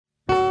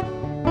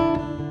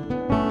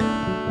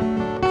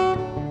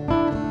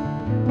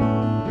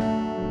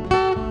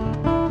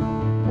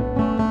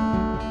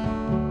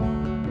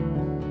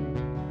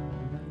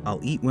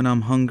eat when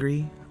I'm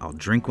hungry, I'll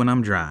drink when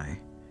I'm dry.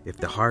 If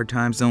the hard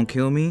times don't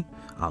kill me,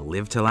 I'll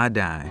live till I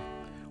die.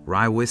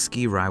 Rye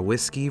whiskey, rye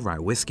whiskey, rye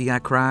whiskey I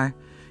cry.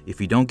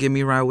 If you don't give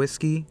me rye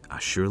whiskey, I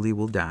surely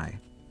will die.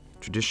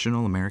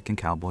 Traditional American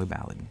cowboy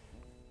ballad.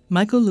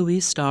 Michael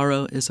Luis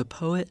Dauro is a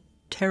poet,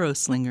 tarot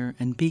slinger,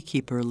 and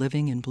beekeeper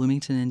living in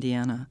Bloomington,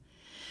 Indiana.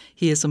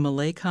 He is a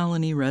Malay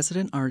Colony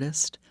resident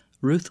artist,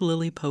 Ruth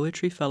Lilly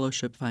Poetry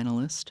Fellowship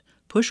finalist,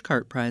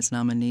 Pushcart Prize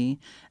nominee,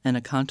 and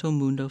a Canto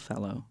Mundo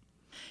Fellow.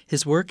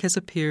 His work has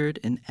appeared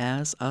in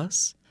As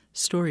Us,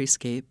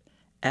 Storyscape,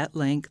 At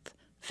Length,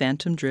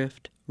 Phantom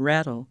Drift,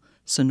 Rattle,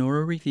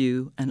 Sonora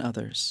Review, and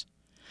others.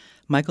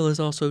 Michael is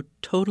also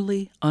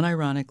totally,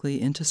 unironically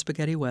into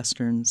spaghetti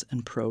westerns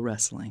and pro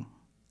wrestling.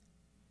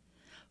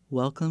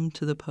 Welcome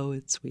to the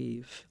Poet's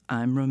Weave.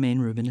 I'm Romaine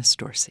Rubinis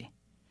Dorsey.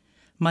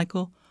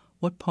 Michael,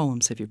 what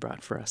poems have you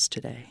brought for us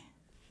today?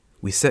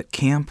 We set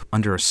camp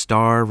under a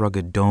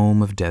star-rugged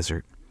dome of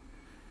desert.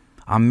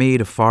 I'm made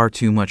of far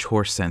too much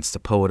horse sense to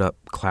poet up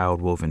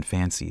cloud-woven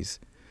fancies,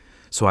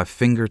 so I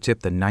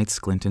finger-tip the night's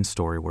glint in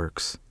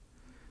Storyworks.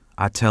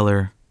 I tell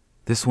her,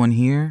 this one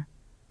here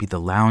be the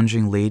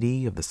lounging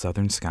lady of the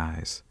southern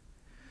skies.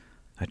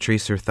 I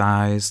trace her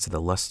thighs to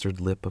the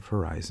lustered lip of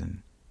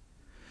horizon.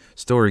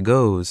 Story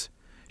goes,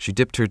 she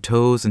dipped her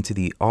toes into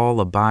the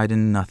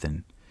all-abidin'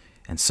 nothin',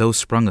 and so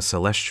sprung a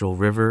celestial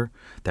river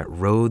that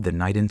rode the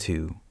night in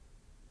two.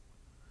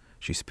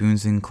 She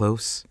spoons in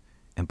close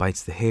and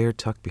bites the hair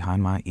tucked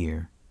behind my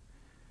ear.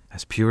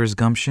 As pure as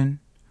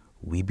gumption,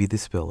 we be the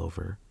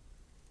spillover.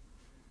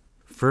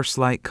 First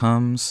light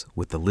comes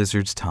with the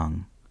lizard's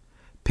tongue,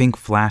 pink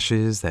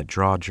flashes that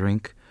draw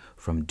drink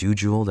from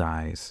dew-jeweled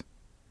eyes.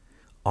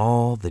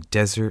 All the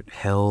desert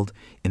held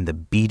in the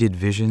beaded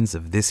visions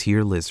of this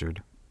here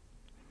lizard.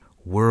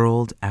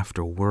 World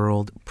after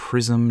world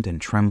prismed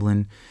and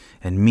tremblin',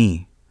 and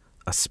me,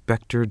 a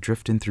specter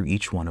driftin' through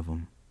each one of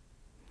 'em.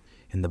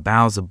 In the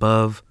boughs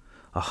above,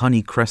 a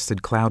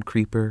honey-crested cloud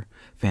creeper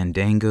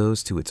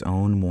fandangos to its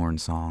own morn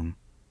song.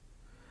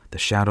 The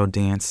shadow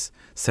dance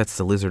sets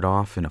the lizard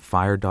off in a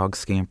fire dog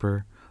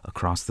scamper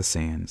across the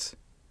sands.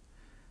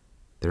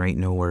 There ain't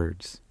no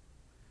words.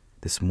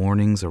 This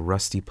morning's a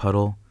rusty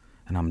puddle,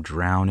 and I'm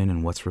drownin'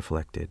 in what's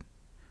reflected.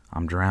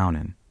 I'm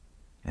drownin',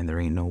 and there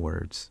ain't no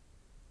words.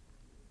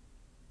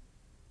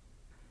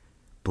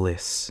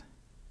 Bliss.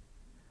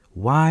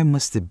 Why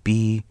must it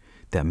be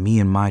that me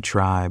and my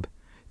tribe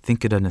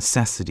think it a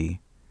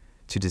necessity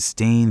to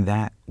disdain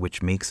that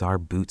which makes our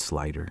boots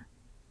lighter?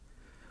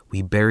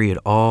 We bury it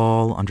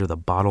all under the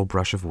bottle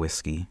brush of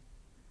whiskey.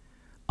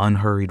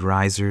 Unhurried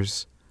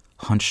risers,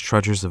 hunched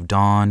trudgers of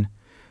dawn,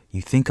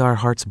 you think our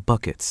hearts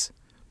buckets,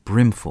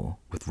 brimful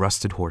with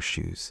rusted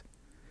horseshoes.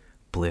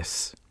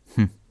 Bliss.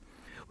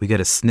 We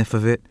get a sniff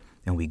of it,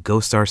 and we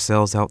ghost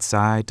ourselves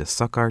outside to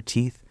suck our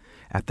teeth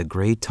at the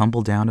gray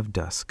tumble-down of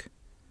dusk.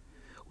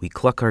 We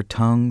cluck our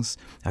tongues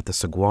at the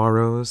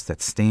saguaros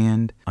that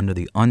stand under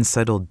the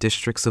unsettled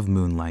districts of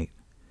moonlight,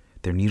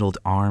 their needled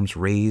arms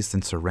raised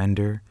in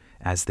surrender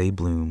as they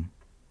bloom.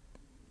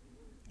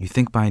 You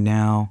think by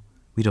now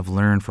we'd have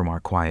learned from our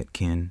quiet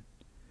kin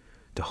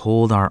to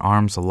hold our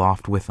arms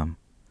aloft with them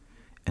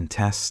and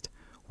test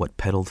what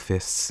pedaled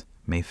fists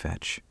may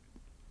fetch.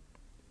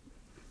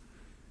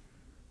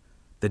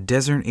 The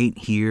desert ain't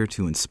here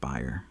to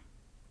inspire.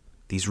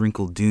 These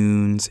wrinkled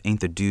dunes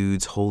ain't the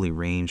dudes' holy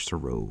range to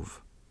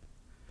rove.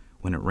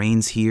 When it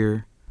rains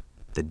here,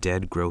 the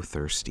dead grow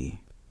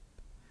thirsty.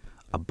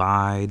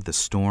 Abide the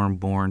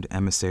storm-born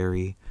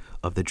emissary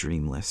of the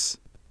dreamless,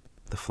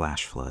 the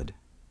flash flood.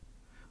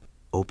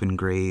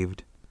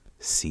 Open-graved,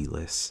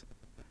 sealess,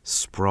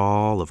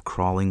 sprawl of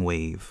crawling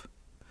wave,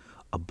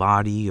 a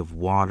body of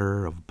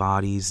water of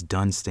bodies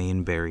done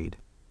staying buried.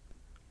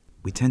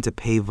 We tend to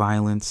pay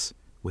violence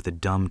with a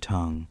dumb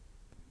tongue.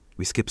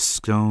 We skip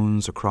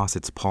stones across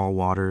its pall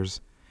waters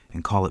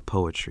and call it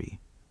poetry.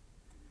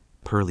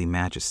 Pearly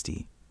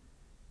majesty,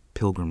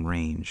 pilgrim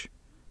range.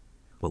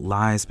 What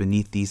lies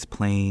beneath these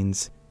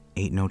plains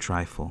ain't no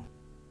trifle.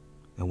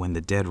 And when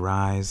the dead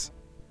rise,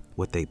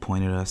 what they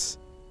point at us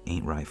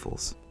ain't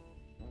rifles.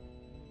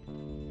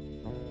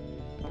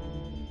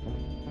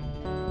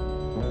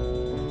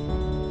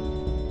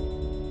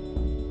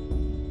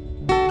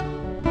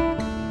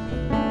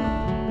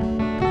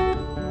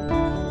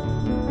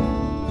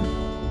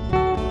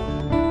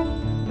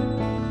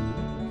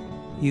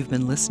 You've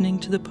been listening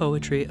to the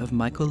poetry of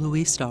Michael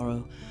Luis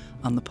Dauro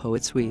on The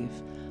Poet's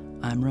Weave.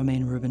 I'm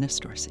Romaine Rubinis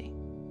Dorsey.